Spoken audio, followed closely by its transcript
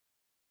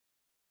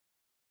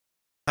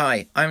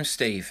Hi, I'm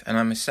Steve and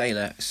I'm a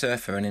sailor,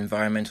 surfer and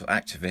environmental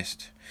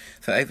activist.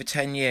 For over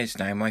 10 years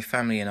now, my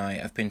family and I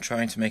have been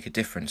trying to make a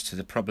difference to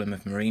the problem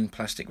of marine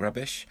plastic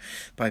rubbish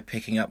by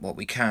picking up what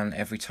we can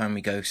every time we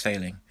go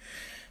sailing.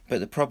 But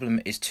the problem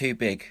is too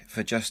big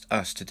for just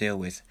us to deal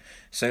with.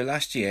 So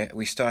last year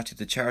we started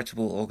the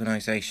charitable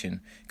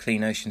organisation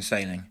Clean Ocean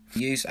Sailing.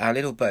 We use our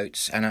little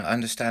boats and our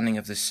understanding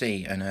of the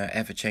sea and her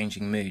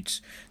ever-changing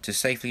moods to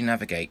safely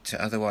navigate to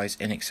otherwise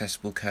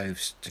inaccessible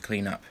coves to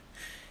clean up.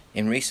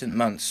 In recent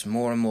months,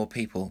 more and more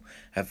people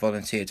have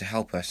volunteered to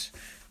help us.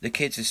 The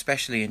kids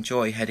especially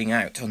enjoy heading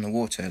out on the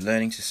water,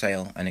 learning to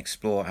sail and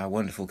explore our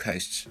wonderful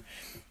coasts.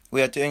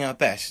 We are doing our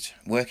best,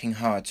 working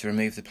hard to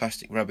remove the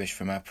plastic rubbish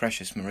from our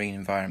precious marine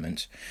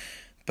environment,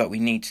 but we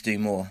need to do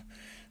more.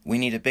 We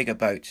need a bigger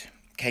boat,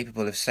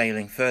 capable of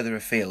sailing further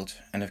afield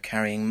and of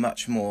carrying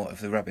much more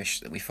of the rubbish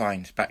that we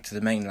find back to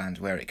the mainland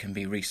where it can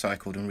be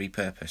recycled and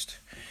repurposed.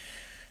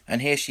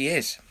 And here she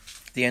is.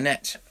 The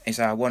Annette is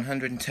our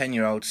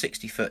 110-year-old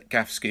 60-foot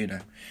gaff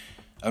schooner,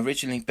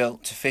 originally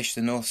built to fish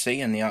the North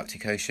Sea and the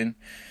Arctic Ocean,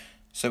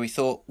 so we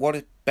thought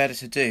what better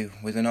to do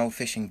with an old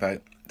fishing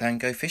boat than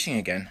go fishing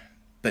again,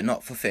 but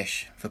not for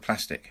fish, for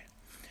plastic.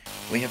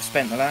 We have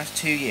spent the last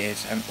 2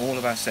 years and all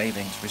of our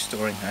savings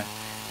restoring her,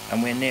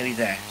 and we're nearly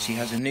there. She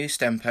has a new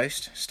stem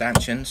post,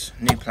 stanchions,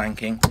 new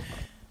planking,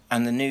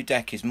 and the new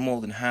deck is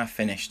more than half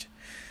finished.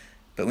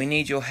 But we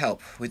need your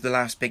help with the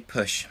last big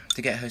push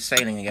to get her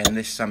sailing again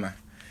this summer.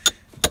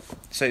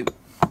 So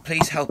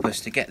please help us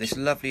to get this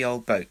lovely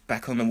old boat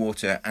back on the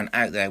water and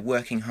out there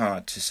working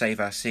hard to save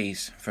our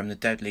seas from the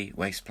deadly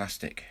waste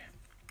plastic.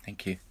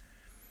 Thank you.